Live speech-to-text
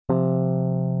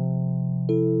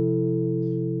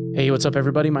Hey, what's up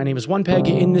everybody? My name is Onepeg.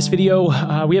 In this video,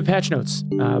 we have patch notes.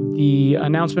 The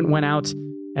announcement went out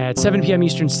at 7 p.m.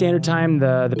 Eastern Standard Time.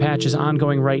 The patch is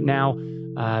ongoing right now.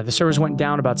 The servers went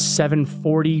down about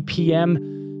 7:40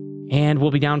 p.m. and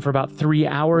will be down for about 3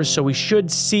 hours. So we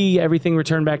should see everything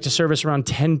return back to service around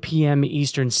 10 p.m.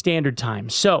 Eastern Standard Time.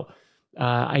 So,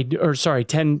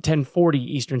 10:40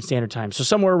 Eastern Standard Time. So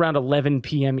somewhere around 11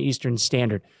 p.m. Eastern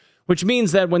Standard. Which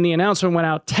means that when the announcement went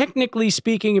out, technically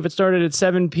speaking, if it started at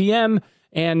 7 p.m.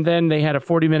 and then they had a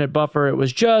 40-minute buffer, it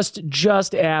was just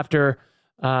after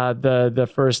the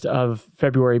 1st of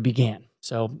February began.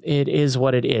 So it is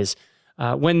what it is.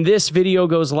 When this video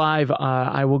goes live,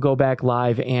 I will go back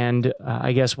live and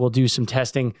I guess we'll do some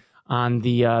testing on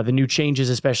the new changes,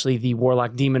 especially the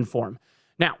Warlock Demon form.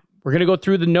 Now, we're going to go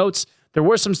through the notes. There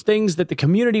were some things that the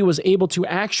community was able to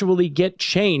actually get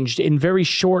changed in a very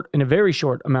short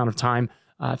amount of time,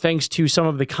 thanks to some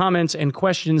of the comments and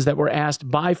questions that were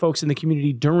asked by folks in the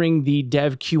community during the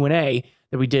dev Q&A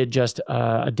that we did just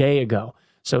a day ago.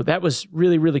 So that was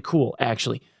really, really cool,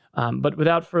 actually. But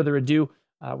without further ado,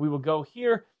 we will go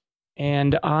here,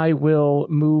 and I will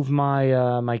move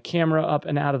my my camera up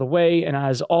and out of the way. And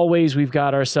as always, we've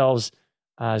got ourselves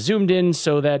zoomed in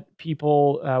so that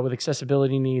people with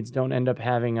accessibility needs don't end up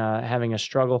having a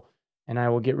struggle. And I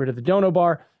will get rid of the dono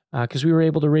bar because we were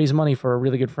able to raise money for a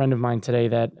really good friend of mine today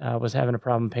that was having a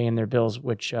problem paying their bills,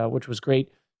 which was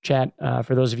great. Chat,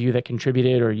 for those of you that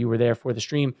contributed or you were there for the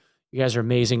stream, you guys are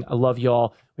amazing. I love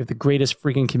y'all. We have the greatest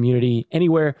freaking community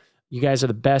anywhere. You guys are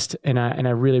the best, and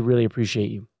I really, really appreciate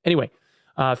you. Anyway,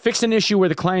 fixed an issue where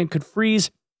the client could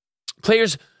freeze.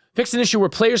 Fixed an issue where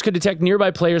players could detect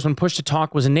nearby players when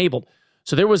push-to-talk was enabled.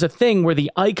 So there was a thing where the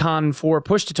icon for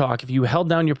push-to-talk, if you held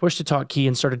down your push-to-talk key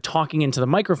and started talking into the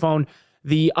microphone,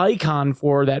 the icon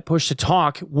for that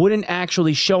push-to-talk wouldn't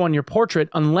actually show on your portrait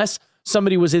unless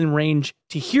somebody was in range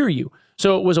to hear you.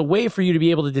 So it was a way for you to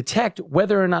be able to detect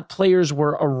whether or not players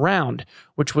were around,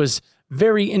 which was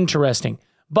very interesting.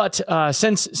 But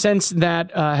since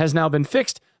that has now been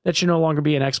fixed, that should no longer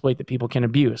be an exploit that people can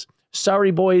abuse.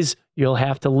 Sorry, boys, you'll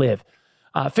have to live.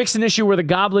 Fixed an issue where the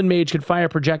Goblin Mage could fire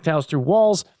projectiles through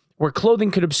walls, where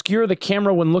clothing could obscure the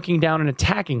camera when looking down and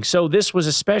attacking. So this was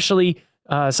especially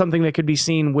something that could be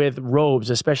seen with robes,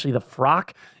 especially the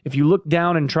frock. If you look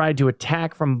down and tried to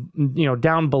attack from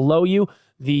down below you,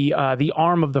 the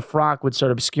arm of the frock would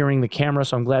start obscuring the camera,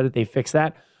 so I'm glad that they fixed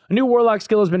that. A new Warlock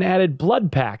skill has been added, Blood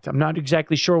Pact. I'm not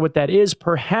exactly sure what that is.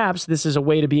 Perhaps this is a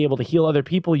way to be able to heal other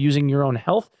people using your own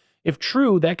health. If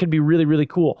true, that could be really, really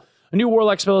cool. A new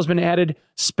Warlock spell has been added,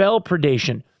 Spell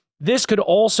Predation. This could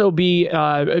also be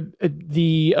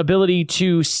the ability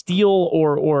to steal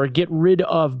or get rid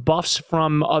of buffs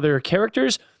from other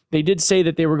characters. They did say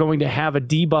that they were going to have a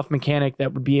debuff mechanic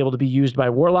that would be able to be used by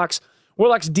Warlocks.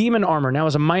 Warlock's Demon Armor now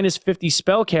has a minus 50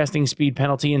 spellcasting speed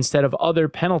penalty instead of other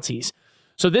penalties.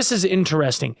 So this is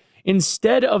interesting.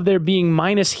 Instead of there being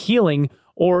minus healing,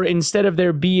 or instead of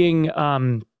there being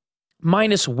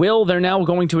minus will, they're now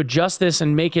going to adjust this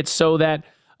and make it so that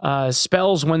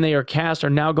spells, when they are cast, are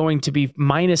now going to be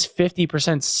minus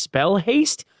 50% spell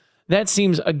haste. That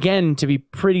seems, again, to be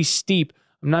pretty steep.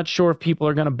 I'm not sure if people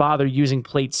are going to bother using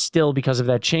plates still because of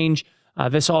that change.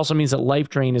 This also means that life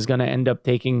drain is going to end up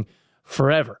taking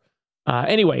forever.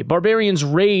 Anyway, Barbarian's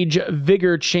Rage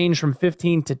Vigor changed from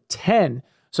 15 to 10.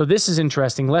 So this is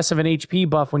interesting. Less of an HP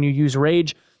buff when you use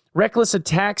Rage. Reckless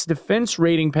Attack's defense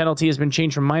rating penalty has been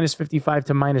changed from minus 55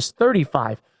 to minus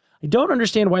 35. I don't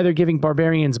understand why they're giving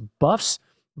Barbarians buffs,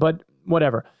 but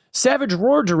whatever. Savage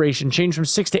Roar duration changed from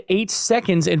 6 to 8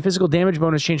 seconds, and physical damage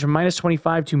bonus changed from minus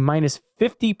 25 to minus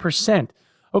 50%.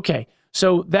 Okay,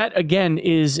 so that, again,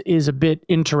 is a bit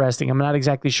interesting. I'm not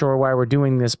exactly sure why we're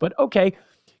doing this, but okay.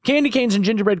 Candy canes and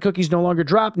gingerbread cookies no longer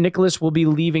drop. Nicholas will be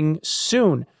leaving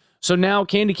soon. So now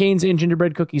candy canes and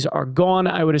gingerbread cookies are gone.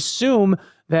 I would assume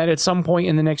that at some point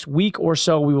in the next week or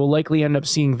so, we will likely end up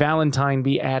seeing Valentine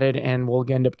be added, and we'll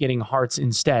end up getting hearts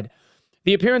instead.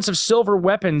 The appearance of silver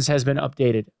weapons has been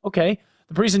updated. Okay.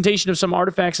 The presentation of some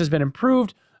artifacts has been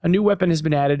improved. A new weapon has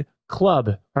been added,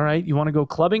 Club. All right, you want to go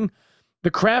clubbing?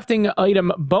 The crafting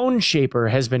item Bone Shaper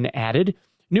has been added.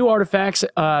 New artifacts,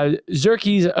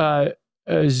 Xerxes Eye,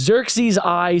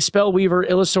 Spellweaver,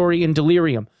 Illusory, and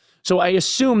Delirium. So I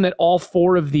assume that all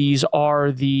 4 of these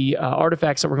are the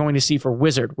artifacts that we're going to see for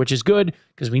Wizard, which is good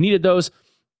because we needed those.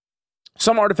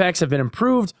 Some artifacts have been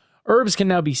improved. Herbs can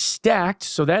now be stacked,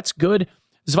 so that's good.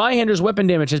 Zweihander's weapon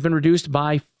damage has been reduced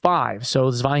by 5, so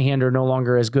Zweihander no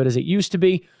longer as good as it used to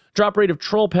be. Drop rate of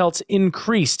Troll Pelts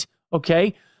increased.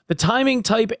 Okay. The timing,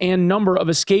 type, and number of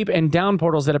escape and down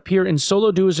portals that appear in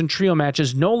solo duos and trio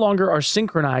matches no longer are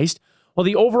synchronized. while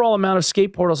the overall amount of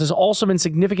escape portals has also been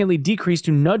significantly decreased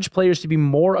to nudge players to be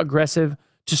more aggressive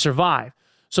to survive.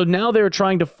 So now they're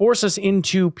trying to force us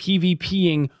into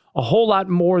PvPing a whole lot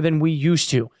more than we used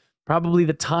to. Probably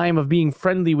the time of being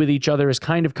friendly with each other is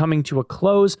kind of coming to a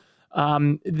close.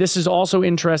 This is also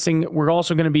interesting. We're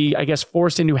also going to be, I guess,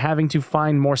 forced into having to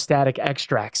find more static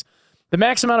extracts. The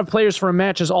max amount of players for a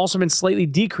match has also been slightly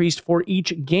decreased for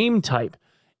each game type.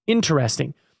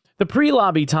 Interesting. The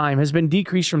pre-lobby time has been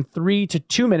decreased from 3 to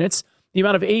 2 minutes. The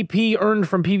amount of AP earned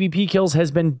from PvP kills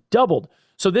has been doubled.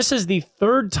 So this is the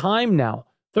third time that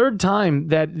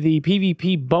the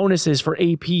PvP bonuses for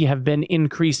AP have been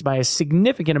increased by a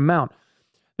significant amount.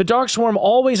 The Dark Swarm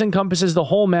always encompasses the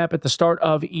whole map at the start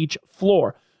of each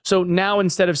floor. So now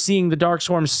instead of seeing the Dark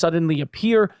Swarm suddenly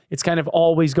appear, it's kind of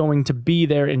always going to be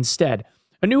there instead.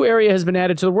 A new area has been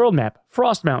added to the world map,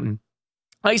 Frost Mountain.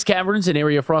 Ice Caverns, an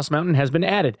area of Frost Mountain, has been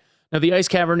added. Now, the Ice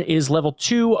Cavern is level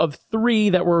 2 of 3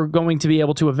 that we're going to be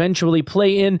able to eventually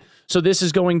play in. So this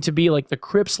is going to be like the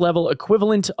Crypts level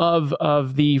equivalent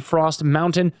of the Frost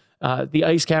Mountain. The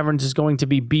Ice Caverns is going to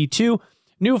be B2.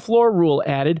 New floor rule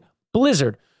added,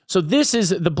 Blizzard. So this is,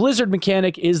 the Blizzard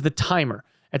mechanic is the timer.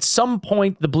 At some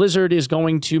point, the blizzard is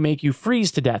going to make you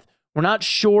freeze to death. We're not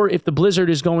sure if the blizzard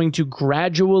is going to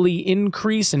gradually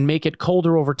increase and make it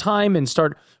colder over time and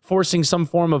start forcing some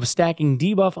form of stacking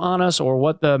debuff on us, or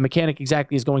what the mechanic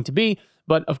exactly is going to be.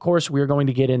 But of course, we're going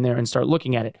to get in there and start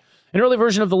looking at it. An early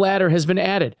version of the ladder has been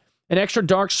added. An extra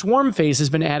Dark Swarm phase has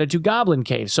been added to Goblin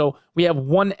Cave. So we have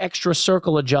one extra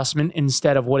circle adjustment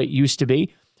instead of what it used to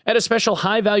be. Add a special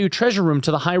high-value treasure room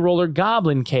to the High Roller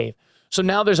Goblin Cave. So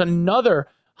now there's another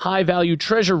high-value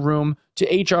treasure room to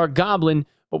HR Goblin,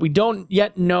 but we don't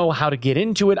yet know how to get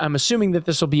into it. I'm assuming that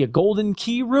this will be a golden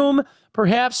key room,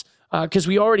 perhaps, because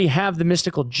we already have the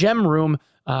mystical gem room,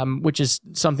 which is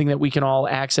something that we can all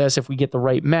access if we get the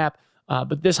right map.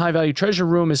 But this high-value treasure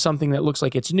room is something that looks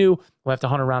like it's new. We'll have to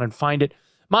hunt around and find it.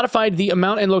 Modified the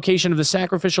amount and location of the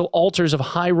sacrificial altars of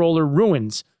High Roller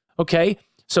Ruins. Okay,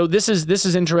 so this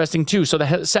is interesting too. So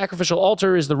the sacrificial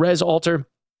altar is the res altar.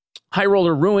 High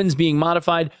Roller Ruins being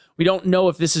modified. We don't know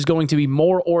if this is going to be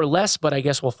more or less, but I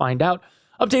guess we'll find out.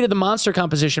 Updated the monster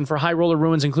composition for High Roller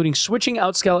Ruins, including switching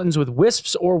out skeletons with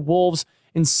wisps or wolves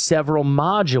in several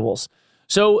modules.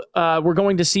 So we're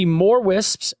going to see more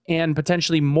wisps and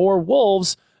potentially more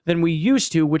wolves than we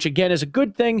used to, which again is a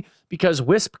good thing because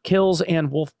wisp kills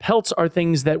and wolf pelts are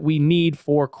things that we need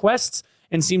for quests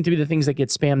and seem to be the things that get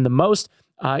spammed the most,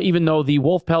 even though the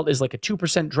wolf pelt is like a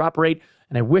 2% drop rate,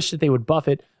 and I wish that they would buff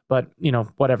it. But, you know,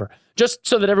 whatever. Just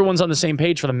so that everyone's on the same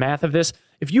page for the math of this,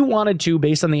 if you wanted to,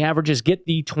 based on the averages, get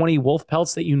the 20 wolf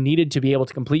pelts that you needed to be able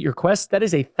to complete your quest, that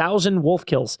is 1,000 wolf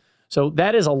kills. So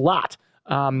that is a lot.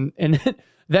 And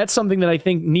that's something that I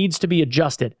think needs to be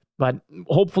adjusted. But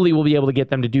hopefully we'll be able to get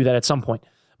them to do that at some point.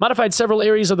 Modified several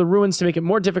areas of the ruins to make it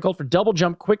more difficult for double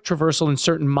jump quick traversal in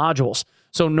certain modules.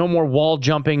 So no more wall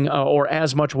jumping or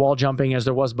as much wall jumping as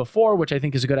there was before, which I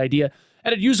think is a good idea.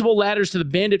 Added usable ladders to the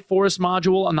Bandit Forest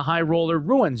module on the High Roller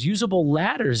Ruins. Usable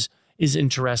ladders is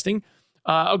interesting.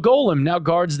 A golem now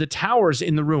guards the towers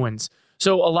in the ruins.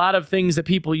 So a lot of things that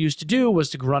people used to do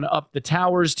was to run up the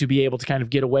towers to be able to kind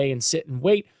of get away and sit and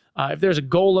wait. If there's a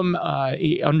golem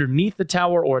underneath the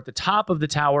tower or at the top of the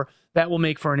tower, that will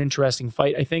make for an interesting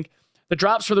fight, I think. The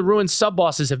drops for the ruins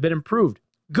sub-bosses have been improved.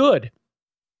 Good.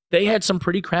 They had some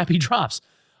pretty crappy drops.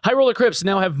 High Roller Crypts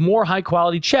now have more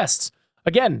high-quality chests.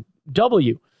 Again,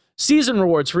 W. Season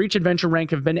rewards for each adventure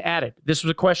rank have been added. This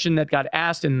was a question that got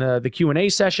asked in the Q&A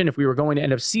session if we were going to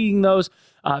end up seeing those.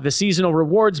 The seasonal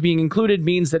rewards being included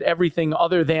means that everything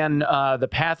other than the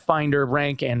Pathfinder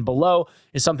rank and below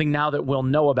is something now that we'll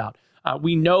know about.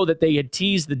 We know that they had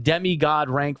teased the Demigod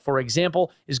rank, for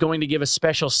example, is going to give a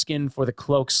special skin for the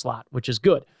cloak slot, which is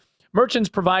good. Merchants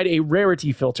provide a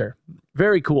rarity filter.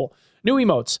 Very cool. New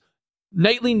emotes.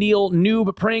 Nightly Kneel,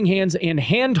 Noob, Praying Hands, and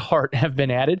Hand Heart have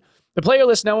been added. The player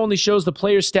list now only shows the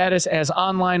player's status as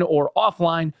online or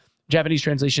offline. Japanese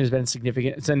translation has been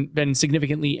significant. It's been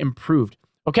significantly improved.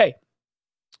 Okay,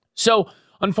 so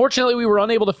unfortunately, we were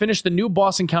unable to finish the new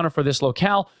boss encounter for this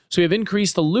locale, so we have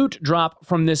increased the loot drop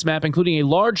from this map, including a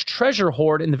large treasure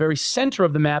hoard in the very center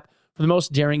of the map for the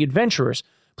most daring adventurers.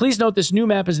 Please note this new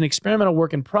map is an experimental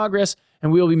work in progress,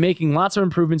 and we will be making lots of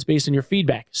improvements based on your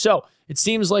feedback. So it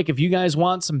seems like if you guys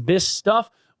want some BIS stuff,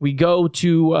 we go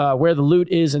to where the loot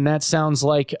is, and that sounds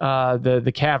like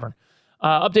the cavern.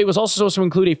 Update was also supposed to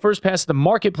include a first pass at the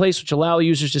marketplace, which allow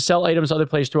users to sell items to other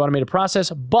players through automated process,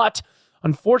 but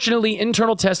unfortunately,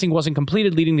 internal testing wasn't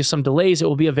completed, leading to some delays. It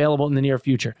will be available in the near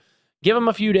future. Give them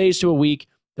a few days to a week.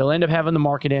 They'll end up having the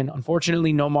market in.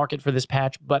 Unfortunately, no market for this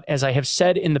patch. But as I have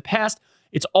said in the past,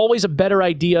 it's always a better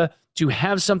idea to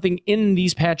have something in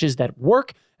these patches that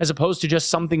work as opposed to just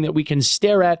something that we can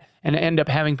stare at and end up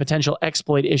having potential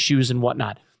exploit issues and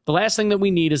whatnot. The last thing that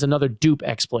we need is another dupe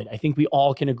exploit. I think we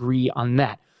all can agree on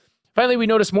that. Finally, we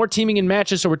noticed more teaming in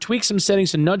matches, so we're tweaking some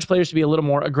settings to nudge players to be a little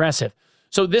more aggressive.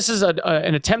 So this is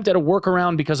an attempt at a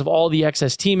workaround because of all the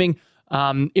excess teaming.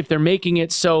 If they're making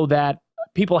it so that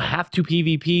people have to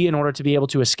PvP in order to be able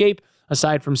to escape,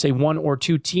 aside from, say, 1 or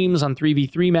 2 teams on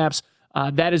 3v3 maps,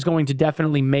 that is going to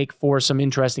definitely make for some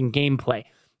interesting gameplay.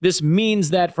 This means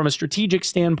that from a strategic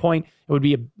standpoint, it would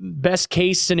be a best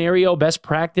case scenario, best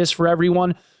practice for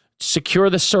everyone. Secure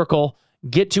the circle,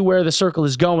 get to where the circle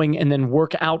is going, and then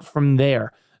work out from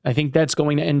there. I think that's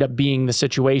going to end up being the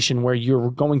situation where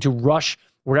you're going to rush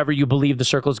wherever you believe the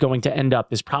circle is going to end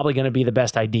up is probably going to be the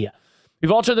best idea.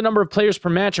 We've altered the number of players per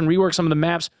match and reworked some of the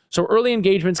maps so early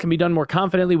engagements can be done more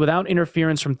confidently without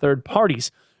interference from third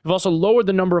parties. We've also lowered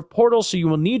the number of portals so you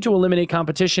will need to eliminate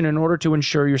competition in order to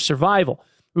ensure your survival.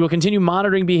 We will continue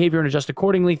monitoring behavior and adjust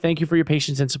accordingly. Thank you for your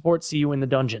patience and support. See you in the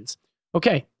dungeons.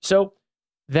 Okay, so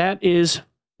that is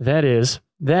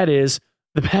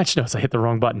the patch notes. I hit the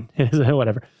wrong button.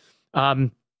 Whatever.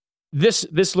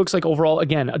 This looks like overall,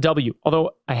 again, a W.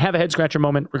 Although I have a head scratcher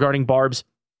moment regarding barbs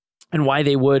and why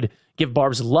they would give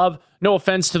barbs love. No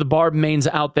offense to the barb mains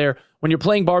out there. When you're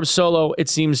playing barbs solo, it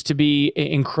seems to be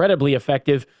incredibly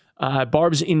effective.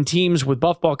 Barbs in teams with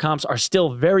buff ball comps are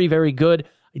still very, very good.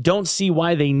 I don't see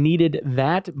why they needed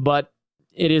that, but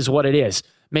it is what it is.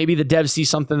 Maybe the devs see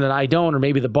something that I don't, or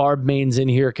maybe the barb mains in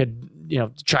here could,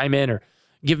 chime in or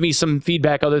give me some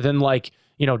feedback other than like,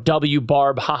 W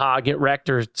barb, haha, get wrecked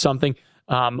or something.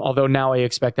 Although now I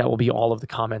expect that will be all of the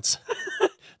comments.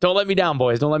 Don't let me down,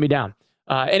 boys. Don't let me down.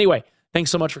 Anyway, thanks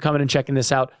so much for coming and checking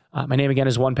this out. My name again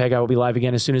is Onepeg. I will be live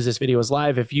again as soon as this video is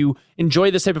live. If you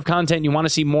enjoy this type of content and you want to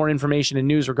see more information and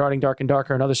news regarding Dark and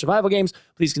Darker and other survival games,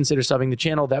 please consider subbing the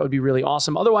channel. That would be really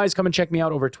awesome. Otherwise, come and check me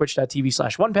out over at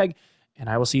twitch.tv/Onepeg, and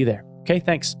I will see you there. Okay,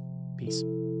 thanks. Peace.